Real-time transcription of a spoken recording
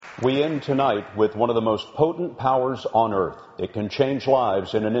We end tonight with one of the most potent powers on earth. It can change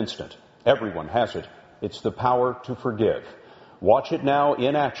lives in an instant. Everyone has it. It's the power to forgive. Watch it now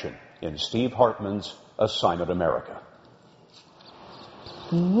in action in Steve Hartman's Assignment America.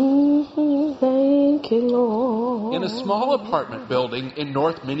 Thank you, Lord. In a small apartment building in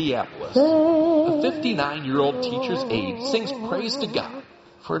North Minneapolis, a 59-year-old teacher's aide sings praise to God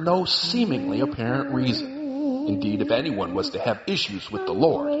for no seemingly apparent reason. Indeed, if anyone was to have issues with the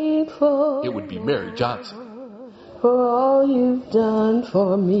Lord, it would be Mary Johnson. For all you've done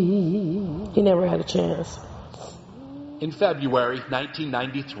for me. He never had a chance. In February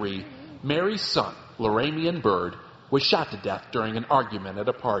 1993, Mary's son, Loramian Bird, was shot to death during an argument at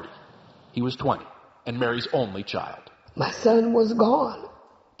a party. He was 20 and Mary's only child. My son was gone.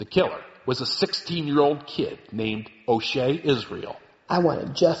 The killer was a 16-year-old kid named O'Shea Israel. I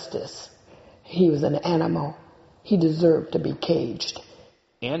wanted justice. He was an animal. He deserved to be caged.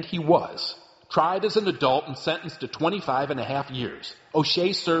 And he was. Tried as an adult and sentenced to 25 and a half years.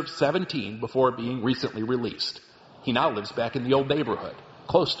 O'Shea served 17 before being recently released. He now lives back in the old neighborhood,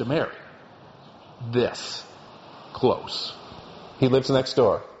 close to Mary. This close. He lives next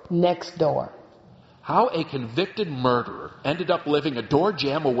door. Next door. How a convicted murderer ended up living a door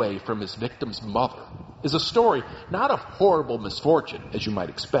jam away from his victim's mother is a story not of horrible misfortune, as you might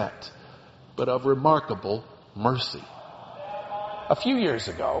expect, but of remarkable mercy. A few years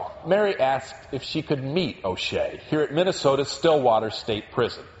ago, Mary asked if she could meet O'Shea here at Minnesota's Stillwater State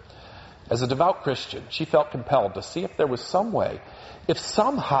Prison. As a devout Christian, she felt compelled to see if there was some way, if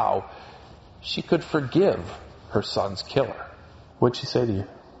somehow she could forgive her son's killer. What'd she say to you?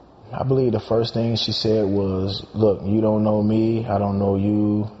 I believe the first thing she said was, look, you don't know me, I don't know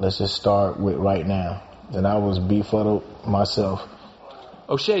you, let's just start with right now. And I was befuddled myself.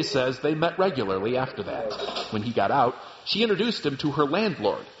 O'Shea says they met regularly after that. When he got out, she introduced him to her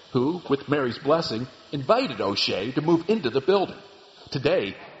landlord, who, with Mary's blessing, invited O'Shea to move into the building.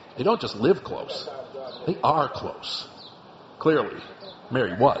 Today, they don't just live close, they are close. Clearly,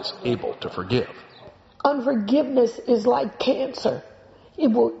 Mary was able to forgive. Unforgiveness is like cancer. It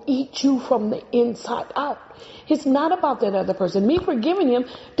will eat you from the inside out. It's not about that other person. Me forgiving him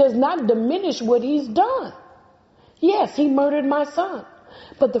does not diminish what he's done. Yes, he murdered my son.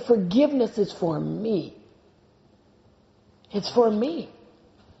 But the forgiveness is for me. It's for me.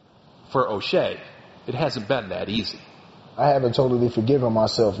 For O'Shea, it hasn't been that easy. I haven't totally forgiven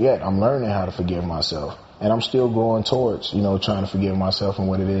myself yet. I'm learning how to forgive myself. And I'm still growing towards, trying to forgive myself and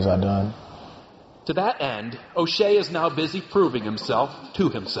what it is I've done. To that end, O'Shea is now busy proving himself to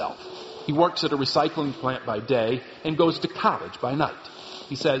himself. He works at a recycling plant by day and goes to college by night.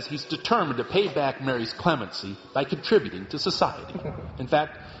 He says he's determined to pay back Mary's clemency by contributing to society. In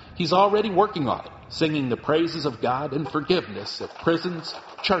fact, he's already working on it, singing the praises of God and forgiveness at prisons,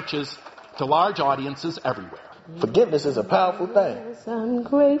 churches, to large audiences everywhere. Forgiveness is a powerful thing. I'm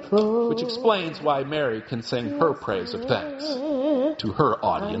grateful. Which explains why Mary can sing her praise of thanks to her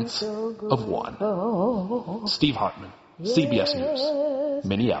audience of one. Steve Hartman, CBS News,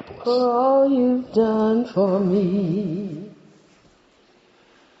 Minneapolis. For all you've done for me.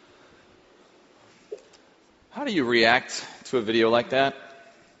 How do you react to a video like that?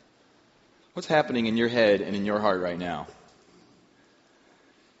 What's happening in your head and in your heart right now?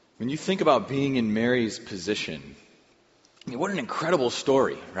 When you think about being in Mary's position, what an incredible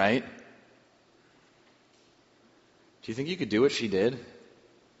story, right? Do you think you could do what she did? I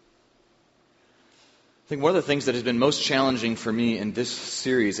think one of the things that has been most challenging for me in this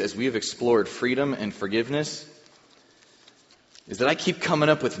series as we have explored freedom and forgiveness is that I keep coming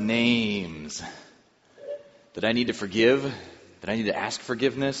up with names that I need to forgive, that I need to ask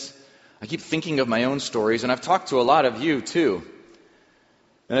forgiveness. I keep thinking of my own stories, and I've talked to a lot of you too.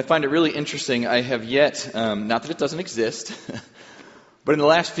 And I find it really interesting. I have yet, not that it doesn't exist, but in the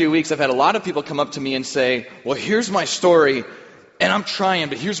last few weeks I've had a lot of people come up to me and say, well, here's my story, and I'm trying,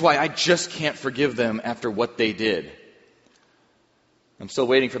 but here's why I just can't forgive them after what they did. I'm still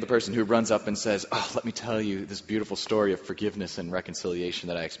waiting for the person who runs up and says, oh, let me tell you this beautiful story of forgiveness and reconciliation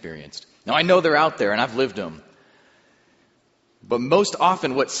that I experienced. Now, I know they're out there, and I've lived them. But most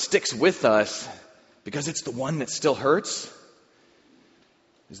often what sticks with us, because it's the one that still hurts,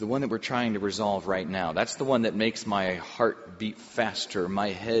 is the one that we're trying to resolve right now. That's the one that makes my heart beat faster, my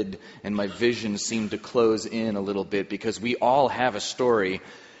head and my vision seem to close in a little bit, because we all have a story.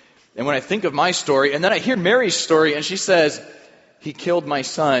 And when I think of my story, and then I hear Mary's story, and she says, he killed my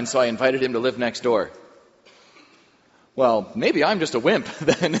son, so I invited him to live next door. Well, maybe I'm just a wimp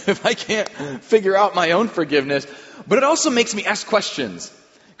then if I can't figure out my own forgiveness. But it also makes me ask questions.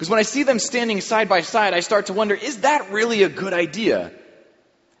 Because when I see them standing side by side, I start to wonder, is that really a good idea?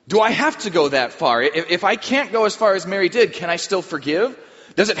 Do I have to go that far? If I can't go as far as Mary did, can I still forgive?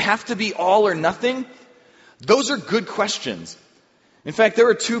 Does it have to be all or nothing? Those are good questions. In fact, there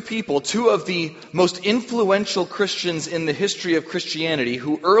are two people, two of the most influential Christians in the history of Christianity,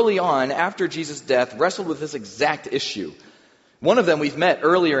 who early on, after Jesus' death, wrestled with this exact issue. One of them we've met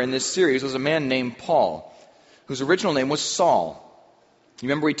earlier in this series was a man named Paul, whose original name was Saul. You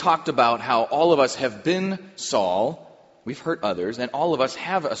remember we talked about how all of us have been Saul, we've hurt others, and all of us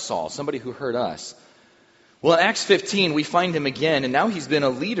have a Saul, somebody who hurt us. Well, in Acts 15, we find him again, and now he's been a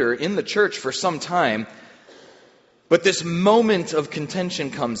leader in the church for some time. But this moment of contention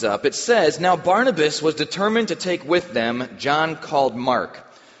comes up. It says, "Now Barnabas was determined to take with them John called Mark."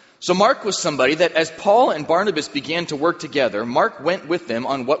 So Mark was somebody that as Paul and Barnabas began to work together, Mark went with them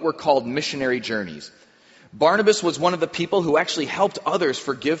on what were called missionary journeys. Barnabas was one of the people who actually helped others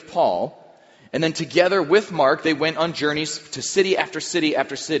forgive Paul. And then together with Mark, they went on journeys to city after city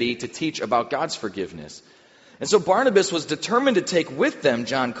after city to teach about God's forgiveness. And so Barnabas was determined to take with them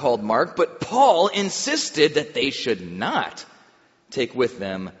John called Mark, but Paul insisted that they should not take with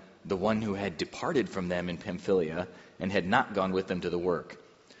them the one who had departed from them in Pamphylia and had not gone with them to the work.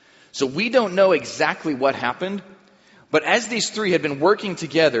 So we don't know exactly what happened, but as these three had been working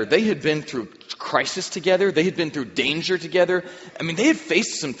together, they had been through crisis together, they had been through danger together. I mean, they had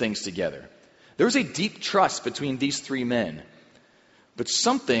faced some things together. There was a deep trust between these three men. But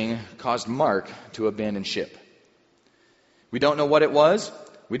something caused Mark to abandon ship. We don't know what it was.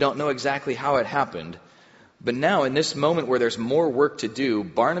 We don't know exactly how it happened. But now, in this moment where there's more work to do,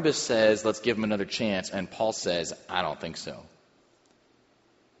 Barnabas says, let's give him another chance. And Paul says, I don't think so.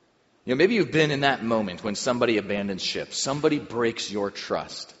 You know, maybe you've been in that moment when somebody abandons ship. Somebody breaks your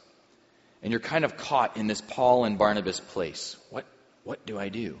trust. And you're kind of caught in this Paul and Barnabas place. What do I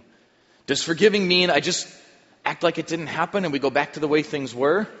do? Does forgiving mean I just act like it didn't happen and we go back to the way things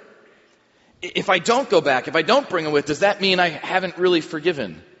were? If I don't go back, if I don't bring them with, does that mean I haven't really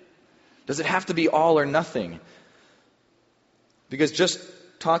forgiven? Does it have to be all or nothing? Because just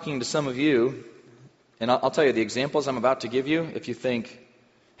talking to some of you, and I'll tell you the examples I'm about to give you, if you think,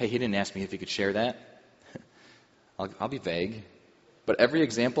 hey, he didn't ask me if he could share that, I'll be vague. But every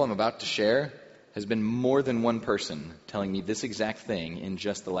example I'm about to share has been more than one person telling me this exact thing in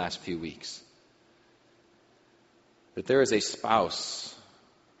just the last few weeks. That there is a spouse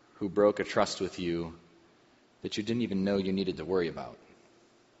who broke a trust with you that you didn't even know you needed to worry about.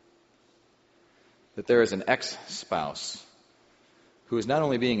 That there is an ex-spouse who is not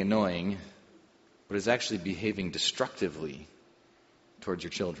only being annoying, but is actually behaving destructively towards your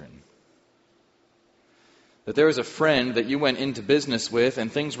children. That there is a friend that you went into business with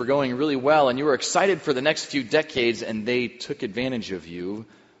and things were going really well and you were excited for the next few decades and they took advantage of you,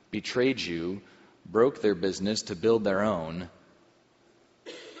 betrayed you, broke their business to build their own.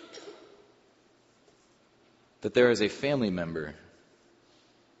 That there is a family member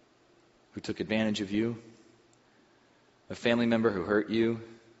who took advantage of you, a family member who hurt you,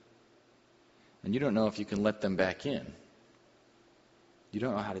 and you don't know if you can let them back in. You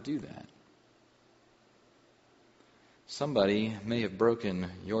don't know how to do that. Somebody may have broken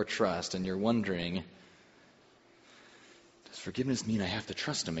your trust and you're wondering, does forgiveness mean I have to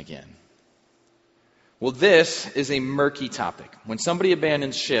trust them again? Well, this is a murky topic. When somebody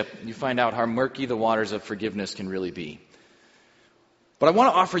abandons ship, you find out how murky the waters of forgiveness can really be. But I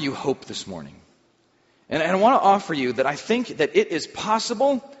want to offer you hope this morning. And I want to offer you that I think that it is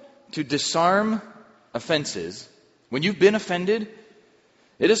possible to disarm offenses. When you've been offended,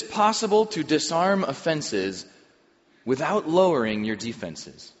 it is possible to disarm offenses without lowering your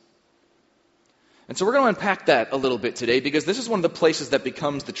defenses. And so we're going to unpack that a little bit today because this is one of the places that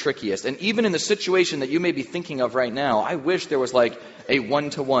becomes the trickiest. And even in the situation that you may be thinking of right now, I wish there was like a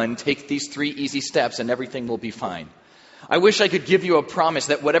one-to-one, take these 3 easy steps and everything will be fine. I wish I could give you a promise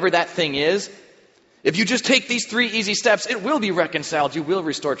that whatever that thing is, if you just take these 3 easy steps, it will be reconciled, you will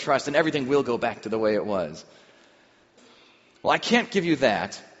restore trust, and everything will go back to the way it was. Well, I can't give you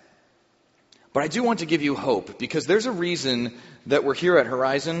that. But I do want to give you hope because there's a reason that we're here at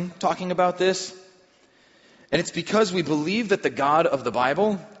Horizon talking about this. And it's because we believe that the God of the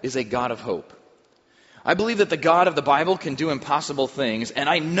Bible is a God of hope. I believe that the God of the Bible can do impossible things. And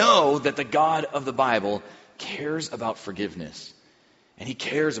I know that the God of the Bible cares about forgiveness. And He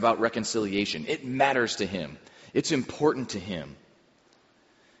cares about reconciliation. It matters to Him. It's important to Him.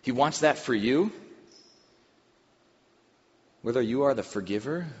 He wants that for you. Whether you are the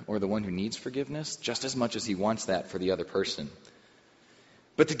forgiver or the one who needs forgiveness, just as much as He wants that for the other person.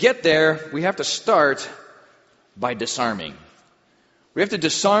 But to get there, we have to start by disarming. We have to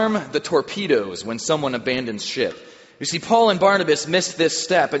disarm the torpedoes when someone abandons ship. You see, Paul and Barnabas missed this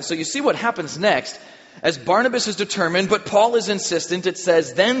step, and so you see what happens next. As Barnabas is determined, but Paul is insistent, it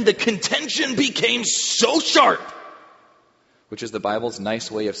says, then the contention became so sharp, which is the Bible's nice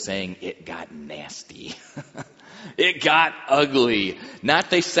way of saying it got nasty. It got ugly.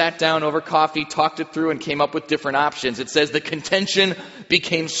 Not they sat down over coffee, talked it through, and came up with different options. It says the contention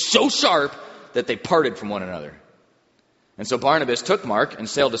became so sharp that they parted from one another. And so Barnabas took Mark and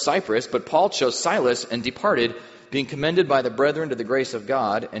sailed to Cyprus, but Paul chose Silas and departed, being commended by the brethren to the grace of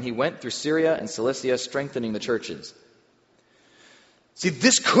God, and he went through Syria and Cilicia, strengthening the churches. See,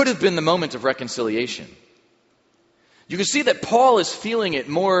 this could have been the moment of reconciliation. You can see that Paul is feeling it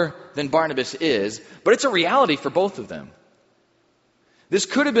more than Barnabas is, but it's a reality for both of them. This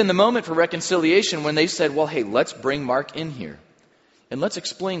could have been the moment for reconciliation when they said, well, hey, let's bring Mark in here. And let's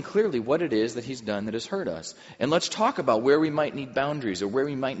explain clearly what it is that he's done that has hurt us. And let's talk about where we might need boundaries, or where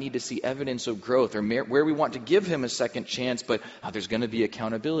we might need to see evidence of growth, or where we want to give him a second chance, but how there's going to be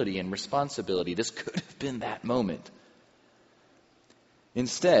accountability and responsibility. This could have been that moment.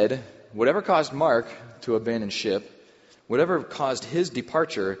 Instead, whatever caused Mark to abandon ship, whatever caused his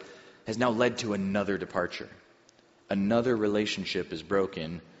departure, has now led to another departure. Another relationship is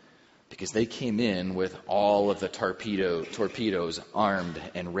broken because they came in with all of the torpedoes armed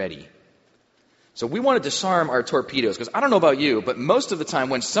and ready. So we want to disarm our torpedoes, because I don't know about you, but most of the time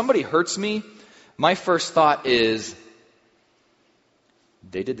when somebody hurts me, my first thought is,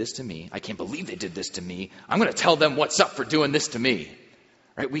 they did this to me. I can't believe they did this to me. I'm going to tell them what's up for doing this to me.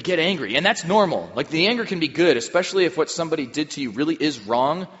 Right? We get angry, and that's normal. Like, the anger can be good, especially if what somebody did to you really is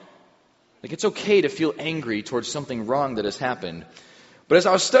wrong. Like, it's okay to feel angry towards something wrong that has happened. But as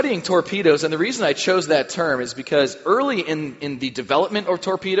I was studying torpedoes, and the reason I chose that term is because early in the development of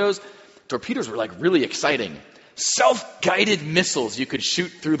torpedoes were like really exciting. Self-guided missiles you could shoot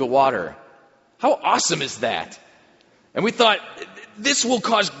through the water. How awesome is that? And we thought, this will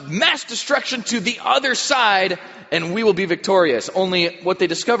cause mass destruction to the other side, and we will be victorious. Only what they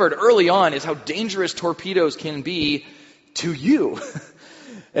discovered early on is how dangerous torpedoes can be to you.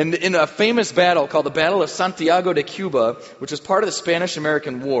 And in a famous battle called the Battle of Santiago de Cuba, which was part of the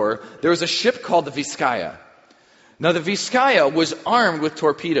Spanish-American War, there was a ship called the Vizcaya. Now, the Vizcaya was armed with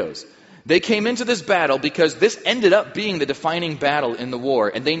torpedoes. They came into this battle because this ended up being the defining battle in the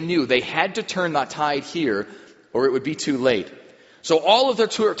war, and they knew they had to turn the tide here or it would be too late. So all of their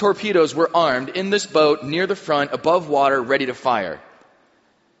torpedoes were armed in this boat near the front, above water, ready to fire.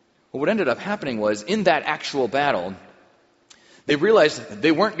 Well, what ended up happening was, in that actual battle, they realized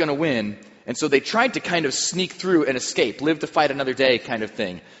they weren't going to win, and so they tried to kind of sneak through and escape, live to fight another day kind of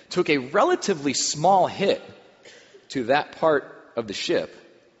thing. Took a relatively small hit to that part of the ship,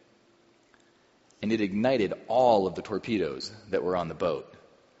 and it ignited all of the torpedoes that were on the boat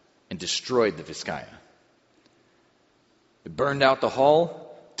and destroyed the Vizcaya. It burned out the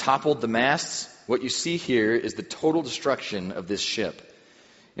hull, toppled the masts. What you see here is the total destruction of this ship.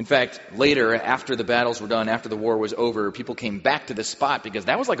 In fact, later, after the battles were done, after the war was over, people came back to this spot because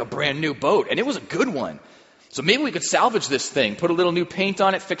that was like a brand new boat, and it was a good one. So maybe we could salvage this thing, put a little new paint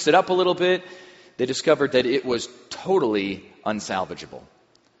on it, fix it up a little bit. They discovered that it was totally unsalvageable.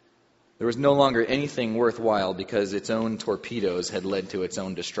 There was no longer anything worthwhile because its own torpedoes had led to its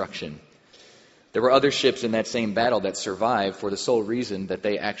own destruction. There were other ships in that same battle that survived for the sole reason that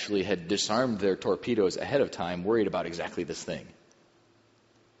they actually had disarmed their torpedoes ahead of time, worried about exactly this thing.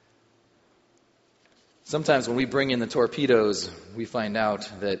 Sometimes when we bring in the torpedoes, we find out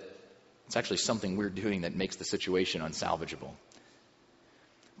that it's actually something we're doing that makes the situation unsalvageable.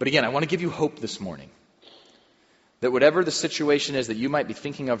 But again, I want to give you hope this morning. That whatever the situation is that you might be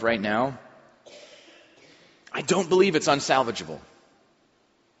thinking of right now, I don't believe it's unsalvageable.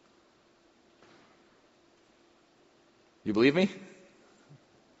 You believe me?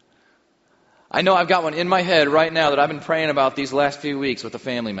 I know I've got one in my head right now that I've been praying about these last few weeks with a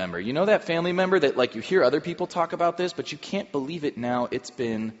family member. You know that family member that, like, you hear other people talk about this, but you can't believe it now. It's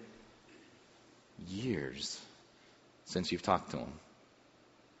been years since you've talked to them.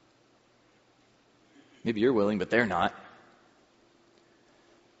 Maybe you're willing, but they're not.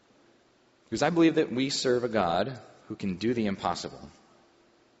 Because I believe that we serve a God who can do the impossible.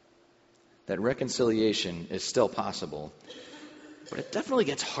 That reconciliation is still possible, but it definitely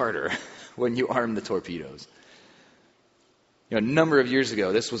gets harder when you arm the torpedoes. You know, a number of years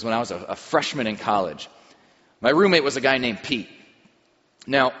ago, this was when I was a freshman in college. My roommate was a guy named Pete.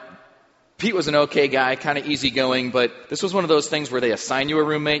 Now, Pete was an okay guy, kind of easygoing, but this was one of those things where they assign you a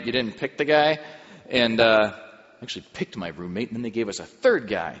roommate, you didn't pick the guy, and actually picked my roommate, and then they gave us a third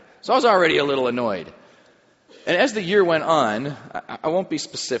guy. So I was already a little annoyed. And as the year went on, I won't be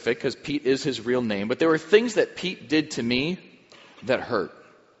specific because Pete is his real name, but there were things that Pete did to me that hurt.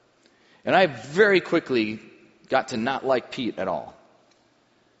 And I very quickly got to not like Pete at all.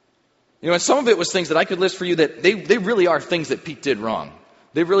 And some of it was things that I could list for you that they really are things that Pete did wrong.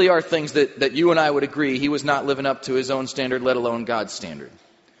 They really are things that you and I would agree he was not living up to his own standard, let alone God's standard.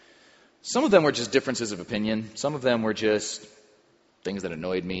 Some of them were just differences of opinion. Some of them were just things that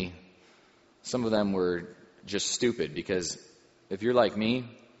annoyed me. Some of them were just stupid, because if you're like me,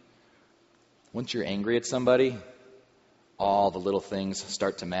 once you're angry at somebody, all the little things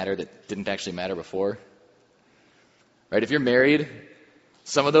start to matter that didn't actually matter before. Right? If you're married,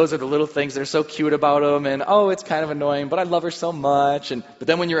 some of those are the little things that are so cute about them, and it's kind of annoying, but I love her so much. But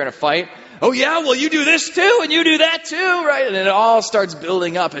then when you're in a fight, oh yeah, well you do this too, and you do that too, right? And it all starts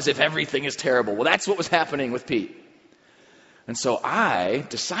building up as if everything is terrible. Well, that's what was happening with Pete. And so I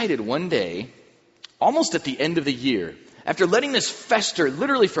decided one day, almost at the end of the year, after letting this fester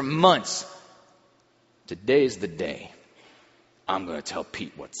literally for months, today's the day. I'm going to tell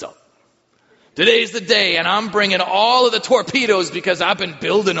Pete what's up. Today's the day, and I'm bringing all of the torpedoes because I've been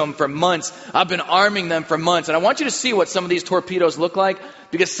building them for months. I've been arming them for months. And I want you to see what some of these torpedoes look like,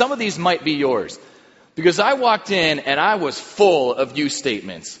 because some of these might be yours. Because I walked in and I was full of you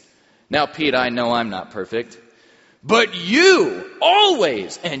statements. Now, Pete, I know I'm not perfect. But you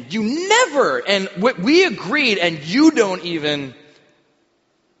always, and you never, and we agreed, and you don't even.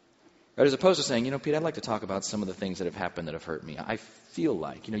 Right, as opposed to saying, Pete, I'd like to talk about some of the things that have happened that have hurt me. I feel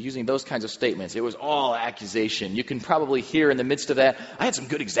like, using those kinds of statements, it was all accusation. You can probably hear in the midst of that, I had some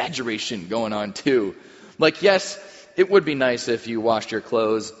good exaggeration going on too. Like, yes, it would be nice if you washed your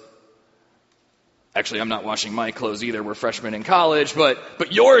clothes. Actually, I'm not washing my clothes either. We're freshmen in college,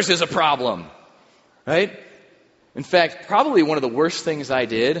 but yours is a problem, right? In fact, probably one of the worst things I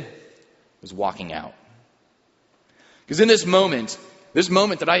did was walking out. Because in this moment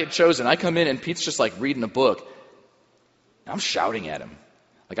that I had chosen, I come in and Pete's just like reading a book. I'm shouting at him.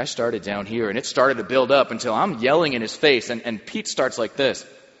 Like, I started down here and it started to build up until I'm yelling in his face, and Pete starts like this.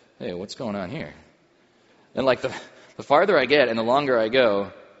 Hey, what's going on here? And like the farther I get and the longer I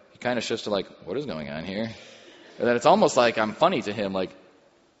go, he kind of shifts to like, what is going on here? And then it's almost like I'm funny to him, like,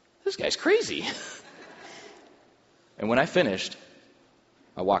 this guy's crazy. And when I finished,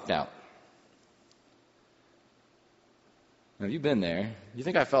 I walked out. Now, have you been there? You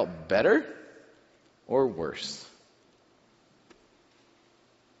think I felt better or worse?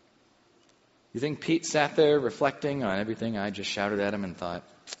 You think Pete sat there reflecting on everything I just shouted at him and thought,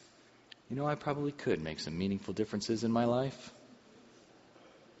 I probably could make some meaningful differences in my life?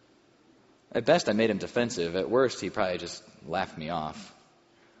 At best, I made him defensive. At worst, he probably just laughed me off.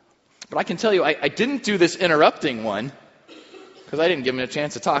 But I can tell you, I didn't do this interrupting one, because I didn't give him a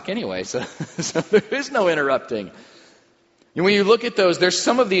chance to talk anyway, so there is no interrupting. And when you look at those, there's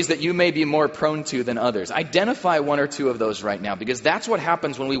some of these that you may be more prone to than others. Identify one or two of those right now, because that's what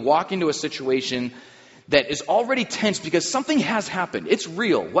happens when we walk into a situation that is already tense because something has happened. It's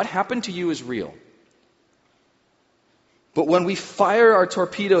real. What happened to you is real. But when we fire our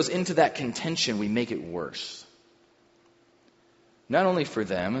torpedoes into that contention, we make it worse. Not only for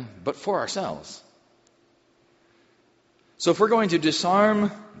them, but for ourselves. So if we're going to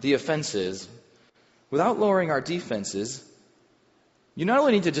disarm the offenses without lowering our defenses, you not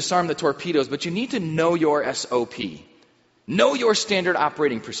only need to disarm the torpedoes, but you need to know your SOP. Know your standard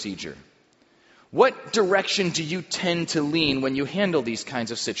operating procedure. What direction do you tend to lean when you handle these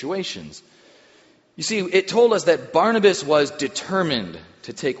kinds of situations? You see, it told us that Barnabas was determined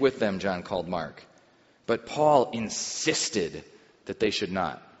to take with them John called Mark. But Paul insisted that they should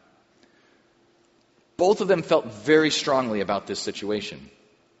not. Both of them felt very strongly about this situation.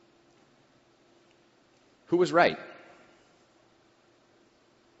 Who was right?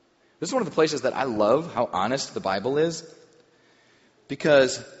 This is one of the places that I love how honest the Bible is,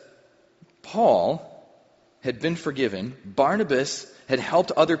 because Paul had been forgiven. Barnabas had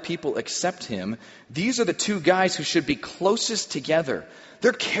helped other people accept him. These are the two guys who should be closest together.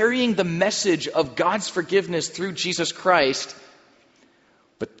 They're carrying the message of God's forgiveness through Jesus Christ,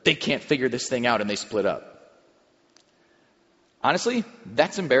 but they can't figure this thing out and they split up. Honestly,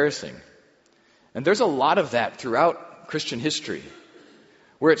 that's embarrassing. And there's a lot of that throughout Christian history,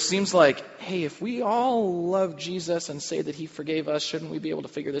 where it seems like, hey, if we all love Jesus and say that he forgave us, shouldn't we be able to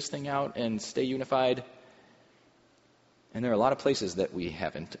figure this thing out and stay unified? And there are a lot of places that we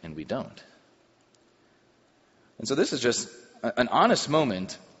haven't and we don't. And so this is just an honest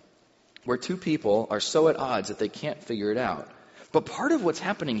moment where two people are so at odds that they can't figure it out. But part of what's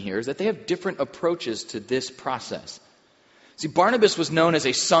happening here is that they have different approaches to this process. See, Barnabas was known as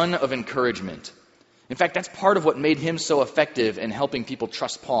a son of encouragement. In fact, that's part of what made him so effective in helping people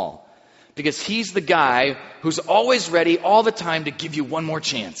trust Paul. Because he's the guy who's always ready all the time to give you one more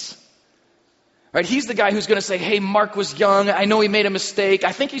chance. Right? He's the guy who's going to say, hey, Mark was young. I know he made a mistake.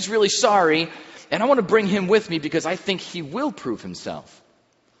 I think he's really sorry. And I want to bring him with me because I think he will prove himself.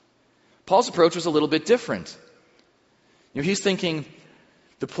 Paul's approach was a little bit different. He's thinking,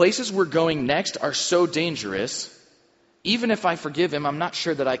 the places we're going next are so dangerous. Even if I forgive him, I'm not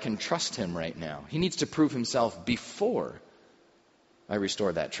sure that I can trust him right now. He needs to prove himself before I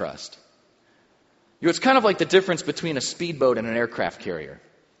restore that trust. It's kind of like the difference between a speedboat and an aircraft carrier.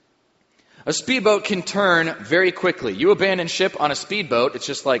 A speedboat can turn very quickly. You abandon ship on a speedboat, it's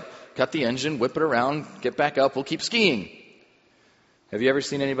just like, cut the engine, whip it around, get back up, we'll keep skiing. Have you ever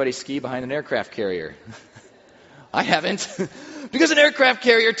seen anybody ski behind an aircraft carrier? I haven't. Because an aircraft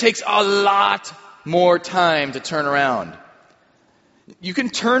carrier takes a lot more time to turn around. You can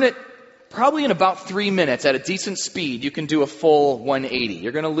turn it probably in about 3 minutes at a decent speed. You can do a full 180.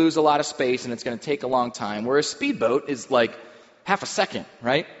 You're going to lose a lot of space and it's going to take a long time. Whereas a speedboat is like half a second,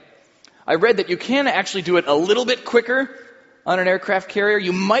 right? I read that you can actually do it a little bit quicker on an aircraft carrier.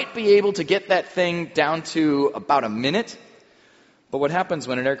 You might be able to get that thing down to about a minute. But what happens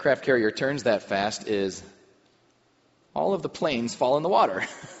when an aircraft carrier turns that fast is all of the planes fall in the water.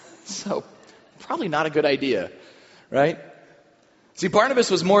 So probably not a good idea, right? See, Barnabas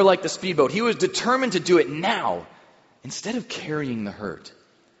was more like the speedboat. He was determined to do it now instead of carrying the hurt.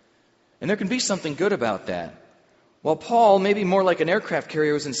 And there can be something good about that. While Paul, maybe more like an aircraft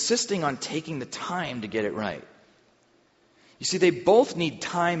carrier, was insisting on taking the time to get it right. You see, they both need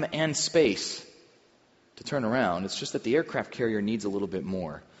time and space to turn around. It's just that the aircraft carrier needs a little bit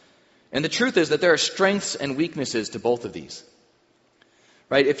more. And the truth is that there are strengths and weaknesses to both of these.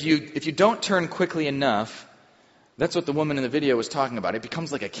 Right? If you don't turn quickly enough, that's what the woman in the video was talking about. It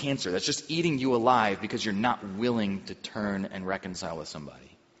becomes like a cancer that's just eating you alive because you're not willing to turn and reconcile with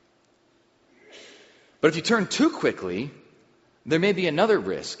somebody. But if you turn too quickly, there may be another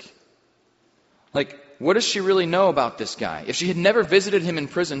risk. Like, what does she really know about this guy? If she had never visited him in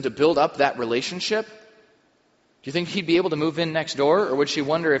prison to build up that relationship, do you think he'd be able to move in next door, or would she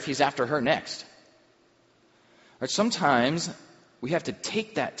wonder if he's after her next? Or sometimes we have to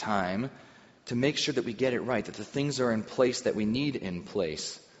take that time to make sure that we get it right, that the things are in place that we need in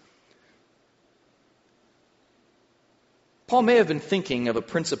place. Paul may have been thinking of a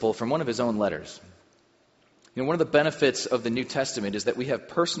principle from one of his own letters. One of the benefits of the New Testament is that we have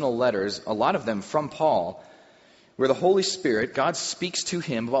personal letters, a lot of them from Paul, where the Holy Spirit, God speaks to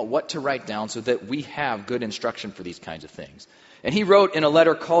him about what to write down so that we have good instruction for these kinds of things. And he wrote in a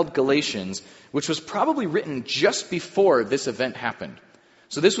letter called Galatians, which was probably written just before this event happened.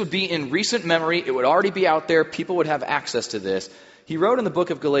 So this would be in recent memory. It would already be out there. People would have access to this. He wrote in the book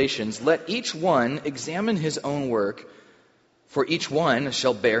of Galatians, "Let each one examine his own work, for each one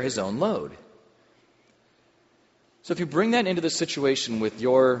shall bear his own load." So if you bring that into the situation with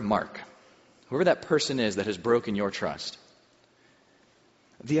your Mark, whoever that person is that has broken your trust,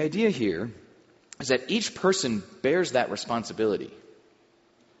 the idea here is that each person bears that responsibility.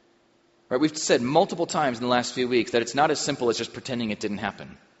 Right? We've said multiple times in the last few weeks that it's not as simple as just pretending it didn't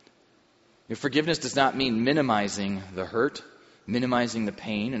happen. Forgiveness does not mean minimizing the hurt, minimizing the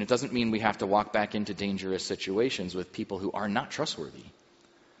pain, and it doesn't mean we have to walk back into dangerous situations with people who are not trustworthy.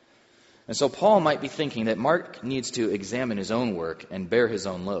 And so Paul might be thinking that Mark needs to examine his own work and bear his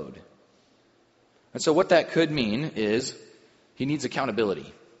own load. And so what that could mean is he needs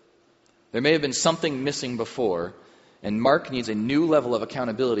accountability. There may have been something missing before, and Mark needs a new level of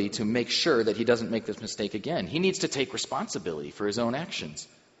accountability to make sure that he doesn't make this mistake again. He needs to take responsibility for his own actions.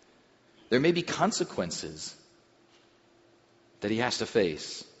 There may be consequences that he has to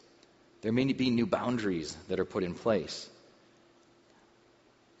face. There may be new boundaries that are put in place.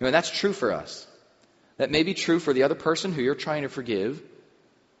 And that's true for us. That may be true for the other person who you're trying to forgive.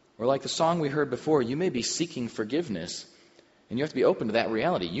 Or like the song we heard before, you may be seeking forgiveness, and you have to be open to that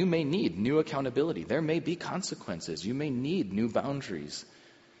reality. You may need new accountability. There may be consequences. You may need new boundaries,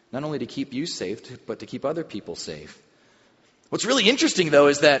 not only to keep you safe, but to keep other people safe. What's really interesting, though,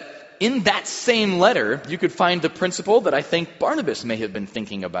 is that in that same letter, you could find the principle that I think Barnabas may have been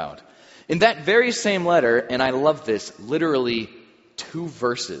thinking about. In that very same letter, and I love this, literally 2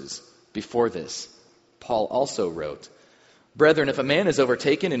 verses before this, Paul also wrote, "Brethren, if a man is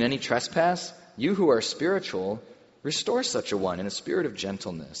overtaken in any trespass, you who are spiritual, restore such a one in a spirit of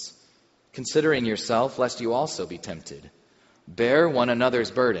gentleness, considering yourself, lest you also be tempted. Bear one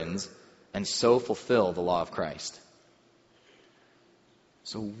another's burdens, and so fulfill the law of Christ."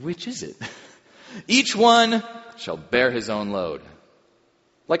 So which is it? Each one shall bear his own load.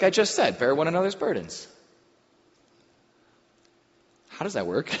 Like I just said, bear one another's burdens. How does that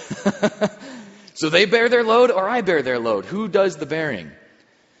work? So they bear their load or I bear their load? Who does the bearing?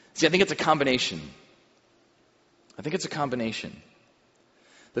 See, I think it's a combination.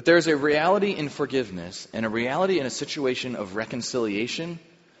 That there's a reality in forgiveness and a reality in a situation of reconciliation,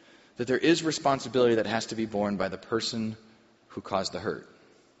 that there is responsibility that has to be borne by the person who caused the hurt.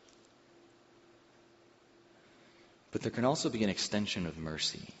 But there can also be an extension of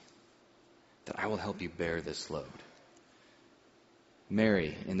mercy, that I will help you bear this load.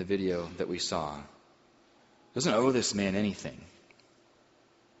 Mary, in the video that we saw, doesn't owe this man anything.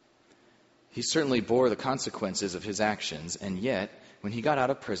 He certainly bore the consequences of his actions, and yet, when he got out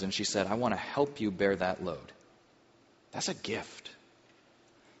of prison, she said, I want to help you bear that load. That's a gift.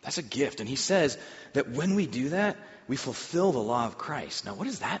 That's a gift. And he says that when we do that, we fulfill the law of Christ. Now, what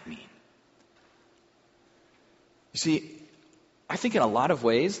does that mean? You see, I think in a lot of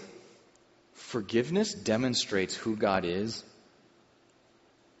ways, forgiveness demonstrates who God is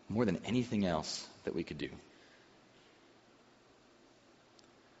more than anything else that we could do.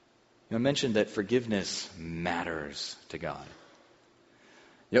 I mentioned that forgiveness matters to God.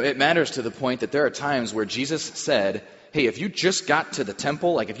 It matters to the point that there are times where Jesus said, hey, if you just got to the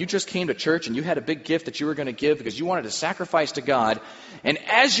temple, like if you just came to church and you had a big gift that you were going to give because you wanted to sacrifice to God, and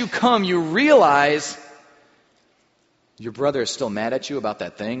as you come, you realize your brother is still mad at you about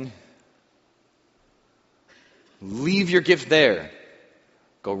that thing, leave your gift there.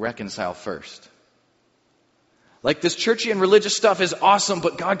 Go reconcile first. Like this churchy and religious stuff is awesome,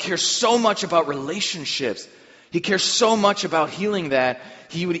 but God cares so much about relationships. He cares so much about healing that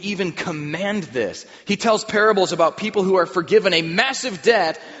He would even command this. He tells parables about people who are forgiven a massive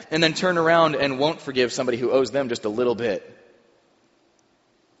debt and then turn around and won't forgive somebody who owes them just a little bit.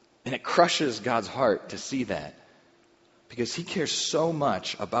 And it crushes God's heart to see that, because He cares so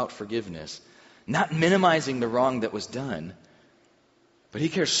much about forgiveness, not minimizing the wrong that was done, but He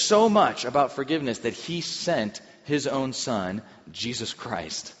cares so much about forgiveness that He sent His own Son, Jesus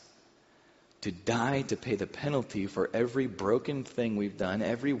Christ, to die to pay the penalty for every broken thing we've done,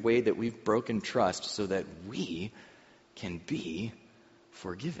 every way that we've broken trust, so that we can be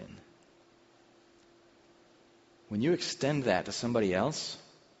forgiven. When you extend that to somebody else,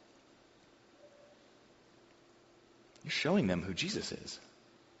 you're showing them who Jesus is.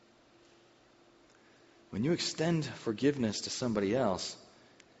 When you extend forgiveness to somebody else,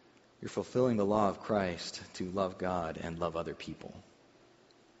 you're fulfilling the law of Christ to love God and love other people.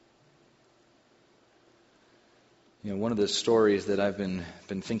 One of the stories that I've been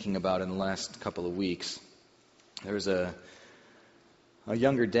thinking about in the last couple of weeks, there was a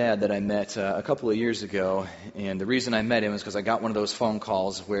younger dad that I met a couple of years ago, and the reason I met him is because I got one of those phone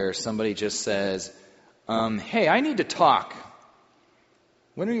calls where somebody just says, hey, I need to talk.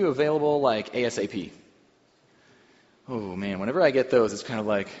 When are you available, like ASAP? Oh man, whenever I get those, it's kind of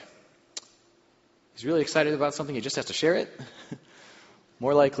like, he's really excited about something, he just has to share it.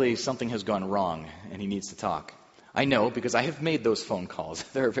 More likely, something has gone wrong and he needs to talk. I know, because I have made those phone calls.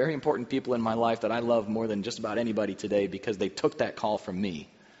 There are very important people in my life that I love more than just about anybody today because they took that call from me.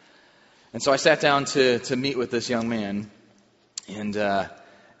 And so I sat down to meet with this young man, and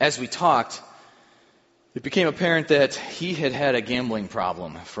as we talked, it became apparent that he had had a gambling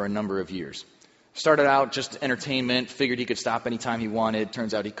problem for a number of years. Started out just entertainment, figured he could stop anytime he wanted.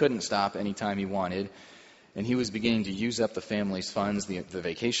 Turns out he couldn't stop anytime he wanted. And he was beginning to use up the family's funds, the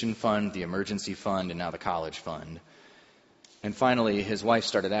vacation fund, the emergency fund, and now the college fund. And finally, his wife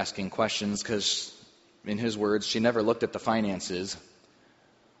started asking questions because, in his words, she never looked at the finances.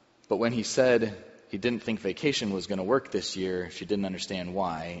 But when he said he didn't think vacation was going to work this year, she didn't understand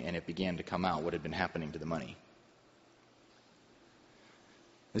why, and it began to come out what had been happening to the money.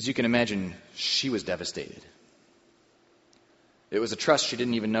 As you can imagine, she was devastated. It was a trust she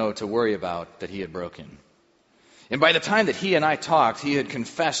didn't even know to worry about that he had broken. And by the time that he and I talked, he had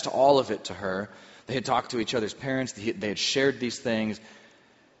confessed all of it to her. They had talked to each other's parents. They had shared these things.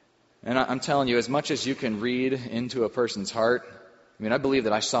 And I'm telling you, as much as you can read into a person's heart, I believe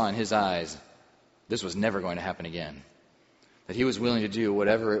that I saw in his eyes this was never going to happen again. That he was willing to do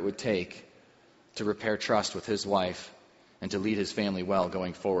whatever it would take to repair trust with his wife and to lead his family well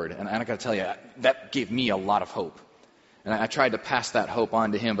going forward. And I got to tell you, that gave me a lot of hope. And I tried to pass that hope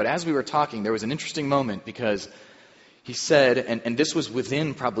on to him. But as we were talking, there was an interesting moment because he said, and this was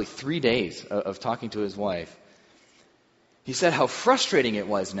within probably 3 days of talking to his wife, he said how frustrating it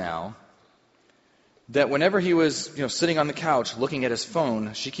was now that whenever he was sitting on the couch looking at his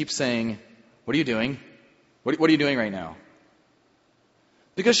phone, she keeps saying, what are you doing? What are you doing right now?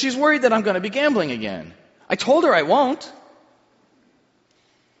 Because she's worried that I'm going to be gambling again. I told her I won't.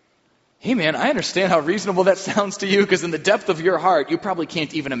 Hey man, I understand how reasonable that sounds to you, because in the depth of your heart, you probably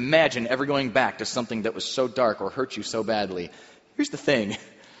can't even imagine ever going back to something that was so dark or hurt you so badly. Here's the thing.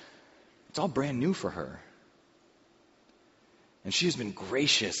 It's all brand new for her. And she has been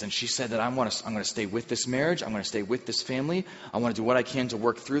gracious, and she said that I'm going to stay with this marriage. I'm going to stay with this family. I want to do what I can to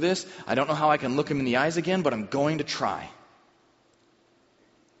work through this. I don't know how I can look him in the eyes again, but I'm going to try.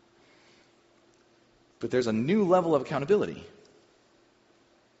 But there's a new level of accountability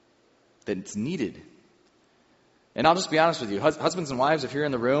that's needed. And I'll just be honest with you, husbands and wives, if you're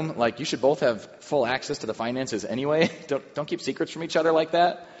in the room, you should both have full access to the finances anyway. Don't keep secrets from each other like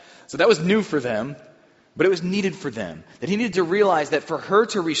that. So that was new for them, but it was needed for them. That he needed to realize that for her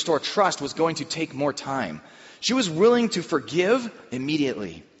to restore trust was going to take more time. She was willing to forgive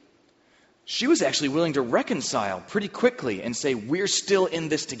immediately. She was actually willing to reconcile pretty quickly and say, we're still in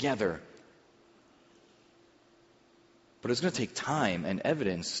this together. But it was going to take time and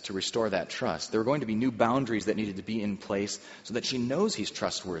evidence to restore that trust. There were going to be new boundaries that needed to be in place so that she knows he's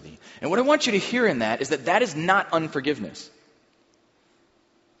trustworthy. And what I want you to hear in that is that is not unforgiveness.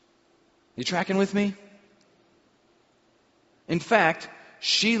 You tracking with me? In fact,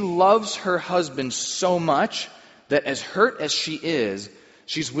 she loves her husband so much that as hurt as she is,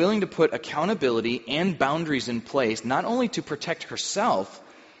 she's willing to put accountability and boundaries in place, not only to protect herself,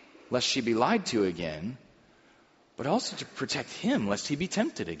 lest she be lied to again, but also to protect him, lest he be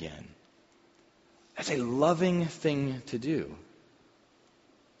tempted again. That's a loving thing to do.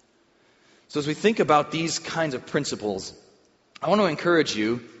 So as we think about these kinds of principles, I want to encourage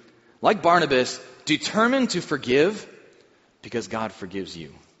you, like Barnabas, determine to forgive because God forgives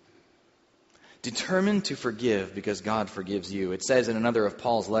you. Determined to forgive because God forgives you. It says in another of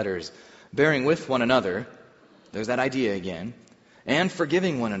Paul's letters, bearing with one another, there's that idea again, and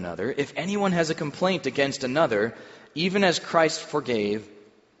forgiving one another, if anyone has a complaint against another, even as Christ forgave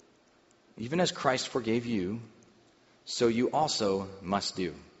you, so you also must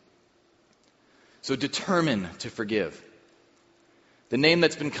do. So determine to forgive. The name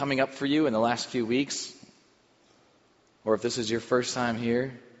that's been coming up for you in the last few weeks, or if this is your first time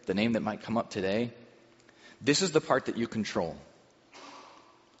here, the name that might come up today, this is the part that you control.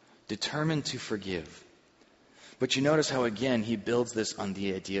 Determined to forgive. But you notice how, again, he builds this on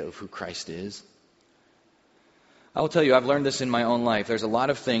the idea of who Christ is. I will tell you, I've learned this in my own life. There's a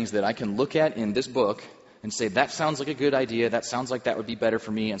lot of things that I can look at in this book and say, that sounds like a good idea. That sounds like that would be better for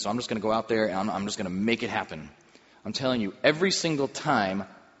me. And so I'm just going to go out there and I'm just going to make it happen. I'm telling you, every single time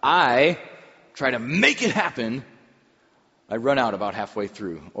I try to make it happen, I run out about halfway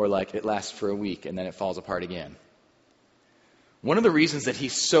through. Or it lasts for a week and then it falls apart again. One of the reasons that he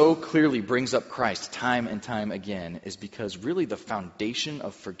so clearly brings up Christ time and time again is because really the foundation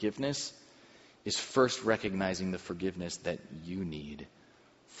of forgiveness is first recognizing the forgiveness that you need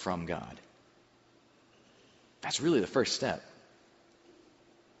from God. That's really the first step.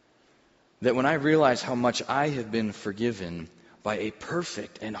 That when I realize how much I have been forgiven by a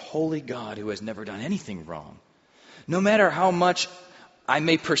perfect and holy God who has never done anything wrong, no matter how much I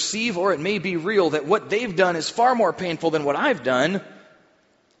may perceive or it may be real that what they've done is far more painful than what I've done,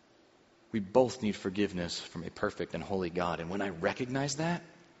 we both need forgiveness from a perfect and holy God. And when I recognize that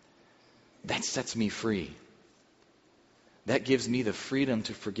sets me free. That gives me the freedom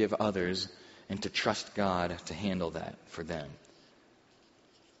to forgive others and to trust God to handle that for them.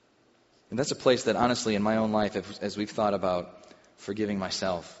 And that's a place that honestly in my own life, as we've thought about forgiving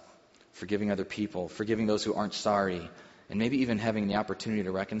myself, forgiving other people, forgiving those who aren't sorry, and maybe even having the opportunity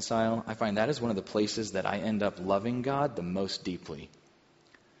to reconcile, I find that is one of the places that I end up loving God the most deeply.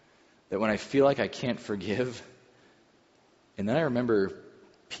 That when I feel like I can't forgive, and then I remember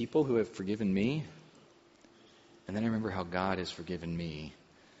people who have forgiven me, and then I remember how God has forgiven me,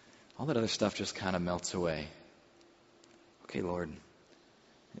 all that other stuff just kind of melts away. Okay, Lord,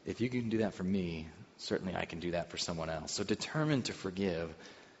 if you can do that for me, certainly I can do that for someone else. So determined to forgive,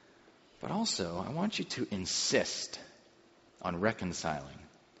 but also I want you to insist on reconciling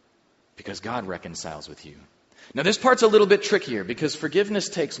because God reconciles with you. Now this part's a little bit trickier because forgiveness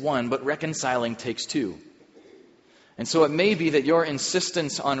takes one, but reconciling takes two. And so it may be that your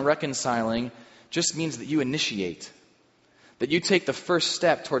insistence on reconciling just means that you initiate, that you take the first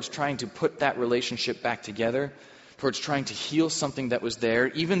step towards trying to put that relationship back together, towards trying to heal something that was there,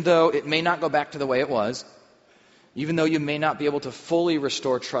 even though it may not go back to the way it was, even though you may not be able to fully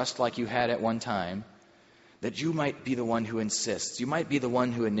restore trust like you had at one time, that you might be the one who insists. You might be the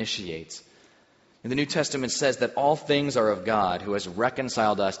one who initiates. And the New Testament says that all things are of God who has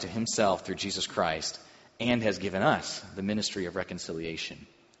reconciled us to himself through Jesus Christ and has given us the ministry of reconciliation.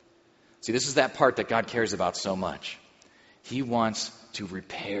 See, this is that part that God cares about so much. He wants to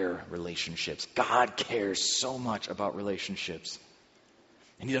repair relationships. God cares so much about relationships.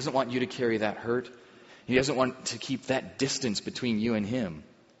 And He doesn't want you to carry that hurt. He doesn't want to keep that distance between you and Him.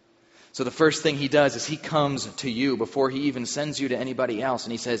 So the first thing He does is He comes to you before He even sends you to anybody else.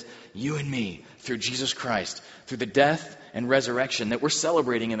 And He says, you and me, through Jesus Christ, through the death and resurrection that we're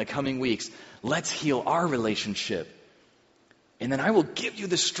celebrating in the coming weeks, let's heal our relationship. And then I will give you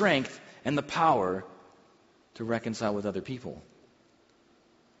the strength and the power to reconcile with other people.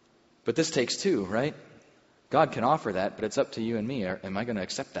 But this takes two, right? God can offer that, but it's up to you and me. Am I going to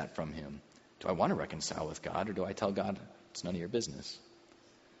accept that from Him? Do I want to reconcile with God, or do I tell God it's none of your business?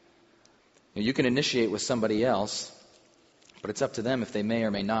 You can initiate with somebody else, but it's up to them if they may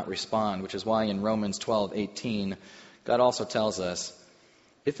or may not respond, which is why in Romans 12:18, God also tells us,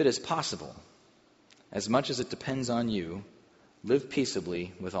 if it is possible, as much as it depends on you, live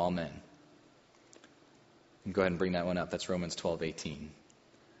peaceably with all men. And go ahead and bring that one up. That's Romans 12:18.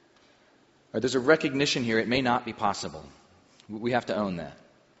 There's a recognition here. It may not be possible. We have to own that.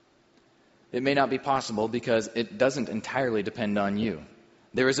 It may not be possible because it doesn't entirely depend on you.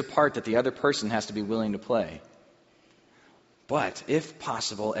 There is a part that the other person has to be willing to play. But if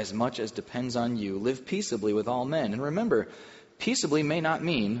possible, as much as depends on you, live peaceably with all men. And remember, peaceably may not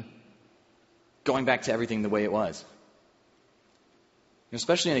mean going back to everything the way it was.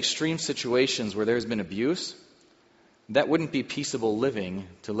 Especially in extreme situations where there's been abuse, that wouldn't be peaceable living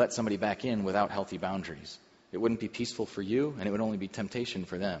to let somebody back in without healthy boundaries. It wouldn't be peaceful for you, and it would only be temptation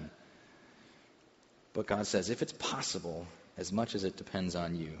for them. But God says, if it's possible, as much as it depends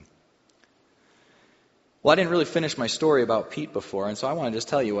on you. Well, I didn't really finish my story about Pete before, and so I want to just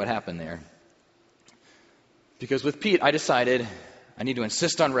tell you what happened there. Because with Pete, I decided I need to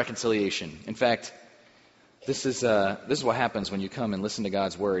insist on reconciliation. In fact, this is what happens when you come and listen to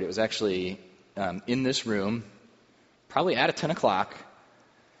God's Word. It was actually in this room, probably at 10 o'clock,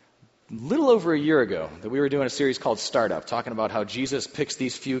 a little over a year ago, that we were doing a series called Startup, talking about how Jesus picks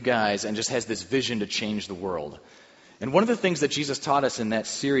these few guys and just has this vision to change the world. And one of the things that Jesus taught us in that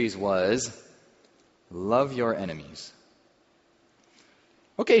series was, love your enemies.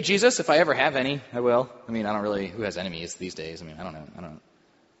 Okay, Jesus, if I ever have any, I will. I mean, I don't really, who has enemies these days? I mean, I don't know.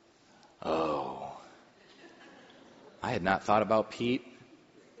 Oh. I had not thought about Pete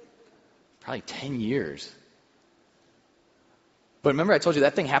probably 10 years. But remember I told you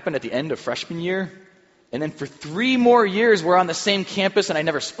that thing happened at the end of freshman year? And then for 3 more years we're on the same campus and I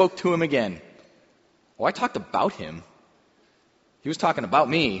never spoke to him again. Well, I talked about him. He was talking about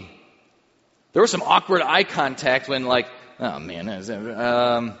me. There was some awkward eye contact when oh man,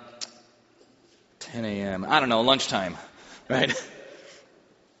 10 a.m., I don't know, lunchtime, right?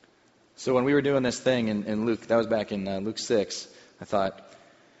 So when we were doing this thing in Luke, that was back in Luke 6, I thought,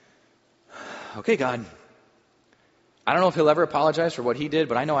 okay, God, I don't know if He'll ever apologize for what He did,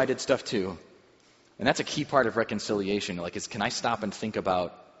 but I know I did stuff too. And that's a key part of reconciliation. Can I stop and think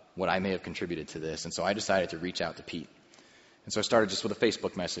about what I may have contributed to this? And so I decided to reach out to Pete. And so I started just with a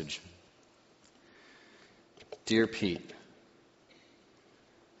Facebook message. Dear Pete.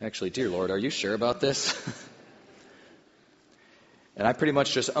 Actually, dear Lord, are you sure about this? And I pretty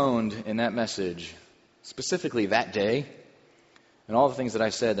much just owned in that message, specifically that day, and all the things that I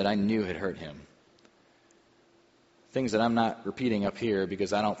said that I knew had hurt him. Things that I'm not repeating up here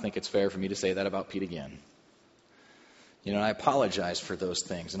because I don't think it's fair for me to say that about Pete again. I apologized for those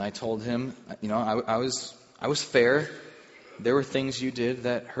things. And I told him, I was fair. There were things you did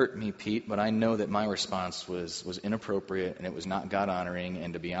that hurt me, Pete, but I know that my response was inappropriate and it was not God-honoring.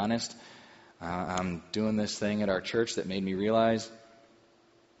 And to be honest, I'm doing this thing at our church that made me realize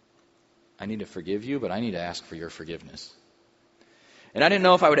I need to forgive you, but I need to ask for your forgiveness. And I didn't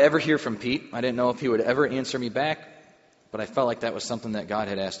know if I would ever hear from Pete. I didn't know if he would ever answer me back, but I felt like that was something that God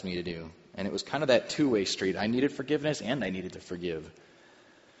had asked me to do. And it was kind of that two-way street. I needed forgiveness and I needed to forgive.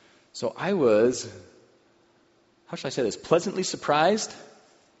 So I was, how should I say this, pleasantly surprised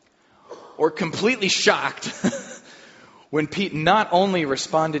or completely shocked when Pete not only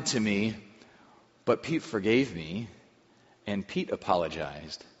responded to me, but Pete forgave me and Pete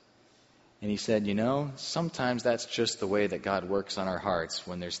apologized. And he said, sometimes that's just the way that God works on our hearts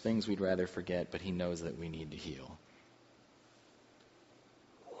when there's things we'd rather forget, but He knows that we need to heal.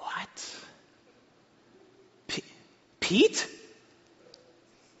 What? Pete?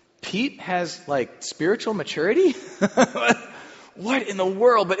 Pete has spiritual maturity? What in the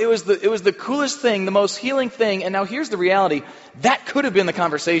world? But it was the coolest thing, the most healing thing. And now here's the reality. That could have been the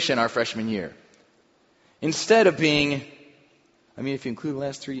conversation our freshman year. Instead of being, if you include the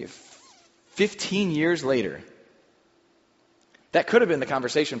last 3 years, 15 years later, That could have been the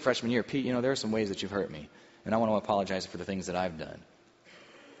conversation freshman year. Pete, there are some ways that you've hurt me, and I want to apologize for the things that I've done.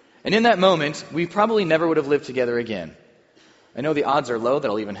 And in that moment, we probably never would have lived together again. I know the odds are low that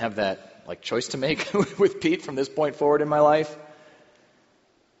I'll even have that choice to make with Pete from this point forward in my life.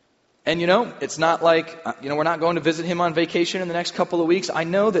 And it's not like, we're not going to visit him on vacation in the next couple of weeks. I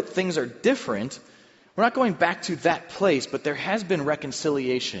know that things are different. We're not going back to that place, but there has been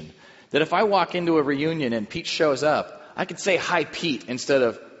reconciliation. That if I walk into a reunion and Pete shows up, I could say, "Hi, Pete," instead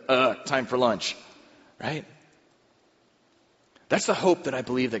of, "Time for lunch." Right? That's the hope that I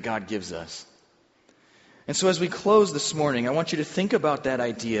believe that God gives us. And so as we close this morning, I want you to think about that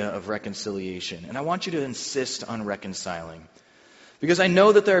idea of reconciliation. And I want you to insist on reconciling. Because I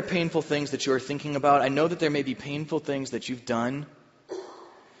know that there are painful things that you are thinking about. I know that there may be painful things that you've done.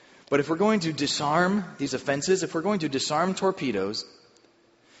 But if we're going to disarm these offenses, if we're going to disarm torpedoes,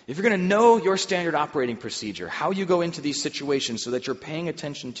 if you're going to know your standard operating procedure, how you go into these situations so that you're paying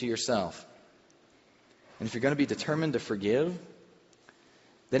attention to yourself, and if you're going to be determined to forgive,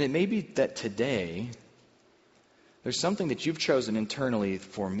 then it may be that today there's something that you've chosen internally.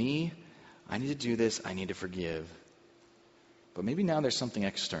 For me, I need to do this, I need to forgive. But maybe now there's something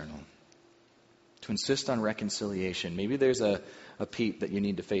external to insist on reconciliation. Maybe there's a Pete that you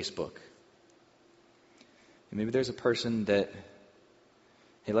need to Facebook. And maybe there's a person that,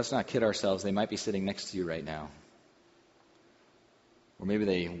 hey, let's not kid ourselves, they might be sitting next to you right now. Or maybe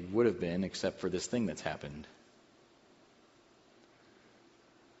they would have been, except for this thing that's happened.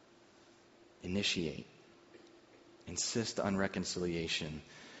 Initiate. Insist on reconciliation.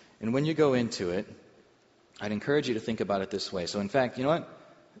 And when you go into it, I'd encourage you to think about it this way. So in fact, you know what?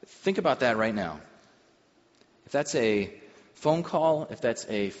 Think about that right now. If that's a phone call, if that's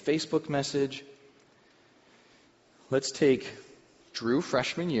a Facebook message, let's take Drew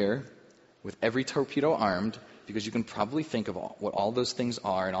freshman year with every torpedo armed, because you can probably think of what all those things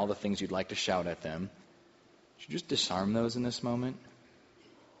are and all the things you'd like to shout at them. Should you just disarm those in this moment?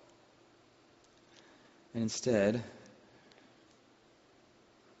 And instead,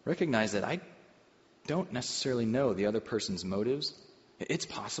 recognize that I don't necessarily know the other person's motives. It's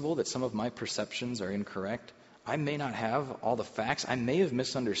possible that some of my perceptions are incorrect. I may not have all the facts. I may have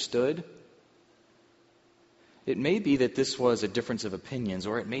misunderstood. It may be that this was a difference of opinions,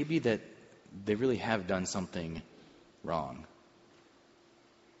 or it may be that they really have done something wrong.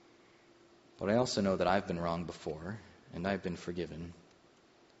 But I also know that I've been wrong before, and I've been forgiven.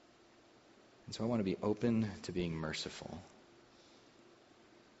 And so I want to be open to being merciful.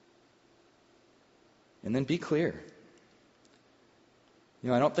 And then be clear.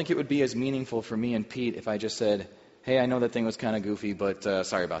 I don't think it would be as meaningful for me and Pete if I just said, "Hey, I know that thing was kind of goofy, but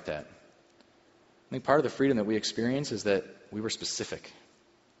sorry about that." I think part of the freedom that we experience is that we were specific.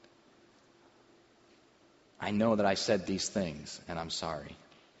 I know that I said these things, and I'm sorry.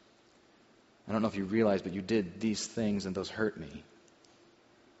 I don't know if you realize, but you did these things, and those hurt me.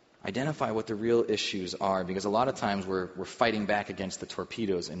 Identify what the real issues are, because a lot of times we're fighting back against the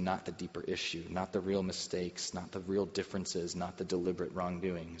torpedoes and not the deeper issue, not the real mistakes, not the real differences, not the deliberate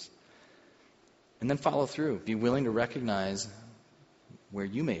wrongdoings. And then follow through. Be willing to recognize where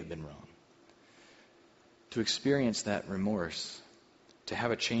you may have been wrong, to experience that remorse, to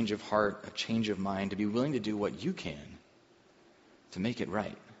have a change of heart, a change of mind, to be willing to do what you can to make it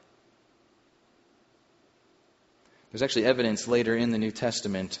right. There's actually evidence later in the New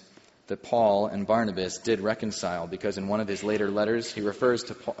Testament that Paul and Barnabas did reconcile, because in one of his later letters, he refers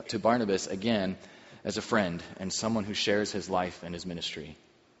to Barnabas again as a friend and someone who shares his life and his ministry.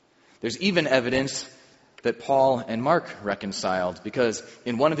 There's even evidence that Paul and Mark reconciled, because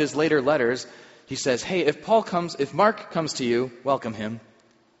in one of his later letters, he says, "Hey, if Mark comes to you, welcome him."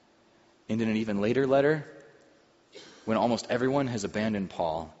 And in an even later letter, when almost everyone has abandoned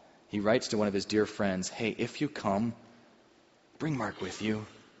Paul, he writes to one of his dear friends, "Hey, if you come, bring Mark with you.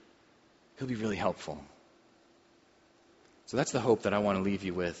 He'll be really helpful." So that's the hope that I want to leave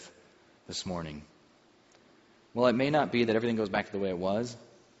you with this morning. Well, it may not be that everything goes back to the way it was.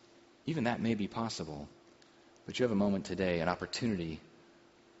 Even that may be possible. But you have a moment today, an opportunity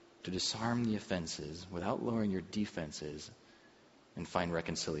to disarm the offenses without lowering your defenses and find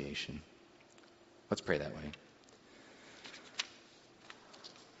reconciliation. Let's pray that way.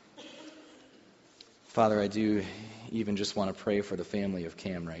 Father, I do even just want to pray for the family of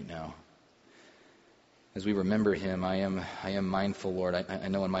Cam right now. As we remember him, I am mindful, Lord. I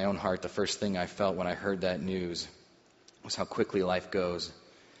know in my own heart the first thing I felt when I heard that news was how quickly life goes.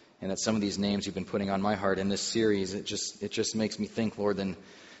 And that some of these names you've been putting on my heart in this series, it just makes me think, Lord, then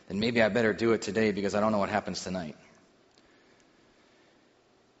maybe I better do it today, because I don't know what happens tonight.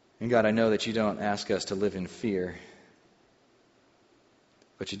 And God, I know that you don't ask us to live in fear.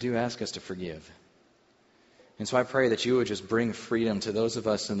 but you do ask us to forgive. And so I pray that you would just bring freedom to those of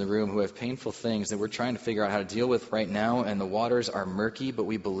us in the room who have painful things that we're trying to figure out how to deal with right now, and the waters are murky, but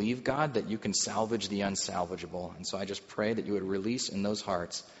we believe, God, that you can salvage the unsalvageable. And so I just pray that you would release in those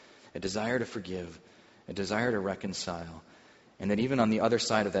hearts a desire to forgive, a desire to reconcile, and that even on the other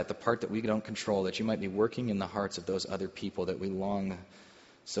side of that, the part that we don't control, that you might be working in the hearts of those other people that we long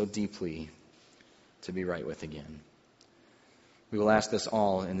so deeply to be right with again. We will ask this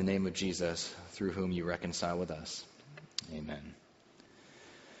all in the name of Jesus, through whom you reconcile with us. Amen.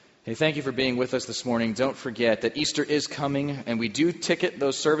 Hey, thank you for being with us this morning. Don't forget that Easter is coming, and we do ticket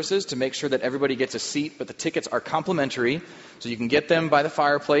those services to make sure that everybody gets a seat, but the tickets are complimentary, so you can get them by the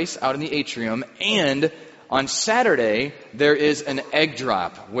fireplace out in the atrium. And on Saturday, there is an egg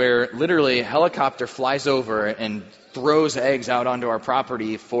drop where literally a helicopter flies over and throws eggs out onto our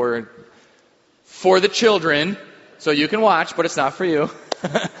property for the children. So you can watch, but it's not for you.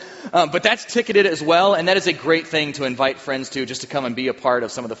 But that's ticketed as well, and that is a great thing to invite friends to, just to come and be a part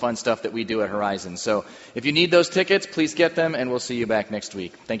of some of the fun stuff that we do at Horizon. So if you need those tickets, please get them, and we'll see you back next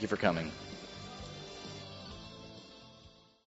week. Thank you for coming.